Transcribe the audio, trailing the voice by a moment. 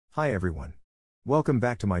Hi everyone. Welcome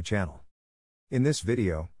back to my channel. In this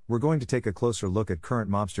video, we're going to take a closer look at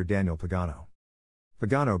current mobster Daniel Pagano.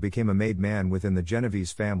 Pagano became a made man within the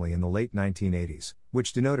Genovese family in the late 1980s,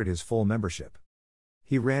 which denoted his full membership.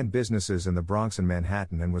 He ran businesses in the Bronx and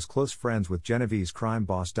Manhattan and was close friends with Genovese crime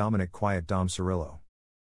boss Dominic Quiet Dom Cirillo.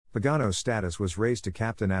 Pagano's status was raised to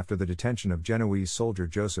captain after the detention of Genoese soldier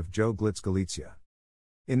Joseph Joe Glitz Galizia.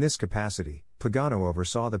 In this capacity, Pagano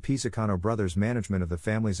oversaw the Pagano brothers' management of the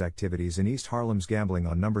family's activities in East Harlem's gambling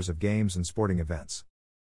on numbers of games and sporting events.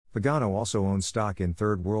 Pagano also owns stock in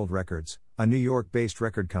Third World Records, a New York-based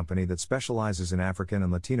record company that specializes in African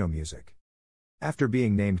and Latino music. After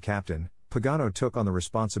being named captain, Pagano took on the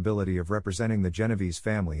responsibility of representing the Genovese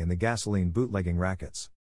family in the gasoline bootlegging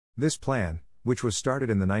rackets. This plan, which was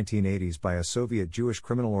started in the 1980s by a Soviet Jewish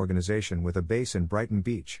criminal organization with a base in Brighton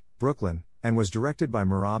Beach, Brooklyn, and was directed by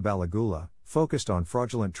Merab Alagula, focused on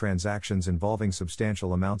fraudulent transactions involving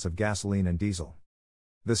substantial amounts of gasoline and diesel.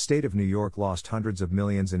 The state of New York lost hundreds of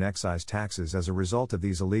millions in excise taxes as a result of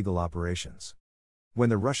these illegal operations. When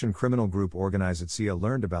the Russian criminal group Organizatsiya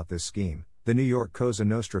learned about this scheme, the New York Cosa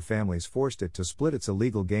Nostra families forced it to split its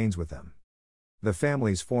illegal gains with them. The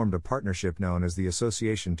families formed a partnership known as the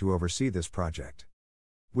Association to oversee this project.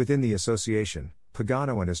 Within the association,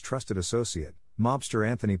 Pagano and his trusted associate, mobster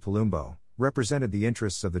Anthony Palumbo, represented the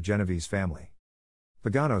interests of the Genovese family.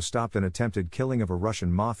 Pagano stopped an attempted killing of a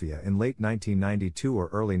Russian mafia in late 1992 or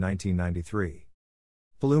early 1993.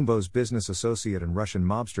 Palumbo's business associate and Russian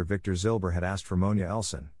mobster Viktor Zilber had asked for Monia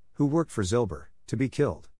Elson, who worked for Zilber, to be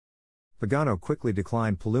killed. Pagano quickly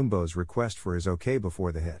declined Palumbo's request for his okay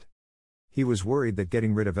before the hit. He was worried that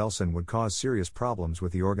getting rid of Elson would cause serious problems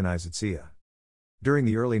with the Organizatsiya. During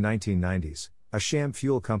the early 1990s, a sham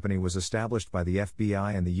fuel company was established by the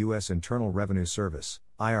FBI and the U.S. Internal Revenue Service,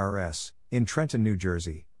 IRS, in Trenton, New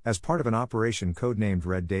Jersey, as part of an operation codenamed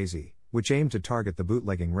Red Daisy, which aimed to target the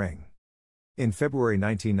bootlegging ring. In February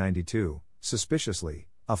 1992, suspiciously,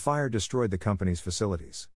 a fire destroyed the company's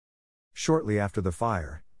facilities. Shortly after the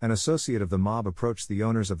fire, an associate of the mob approached the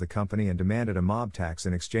owners of the company and demanded a mob tax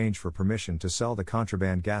in exchange for permission to sell the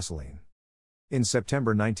contraband gasoline. In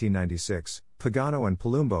September 1996, Pagano and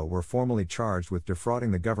Palumbo were formally charged with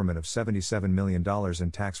defrauding the government of $77 million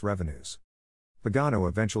in tax revenues. Pagano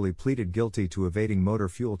eventually pleaded guilty to evading motor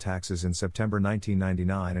fuel taxes in September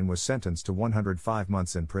 1999 and was sentenced to 105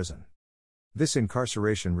 months in prison. This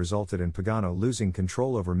incarceration resulted in Pagano losing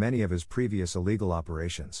control over many of his previous illegal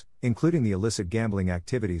operations, including the illicit gambling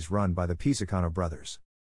activities run by the Pagano brothers.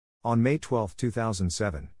 On May 12,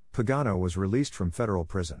 2007, Pagano was released from federal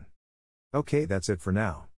prison. Okay, that's it for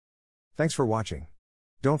now. Thanks for watching.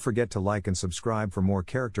 Don't forget to like and subscribe for more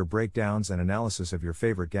character breakdowns and analysis of your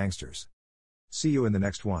favorite gangsters. See you in the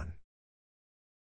next one.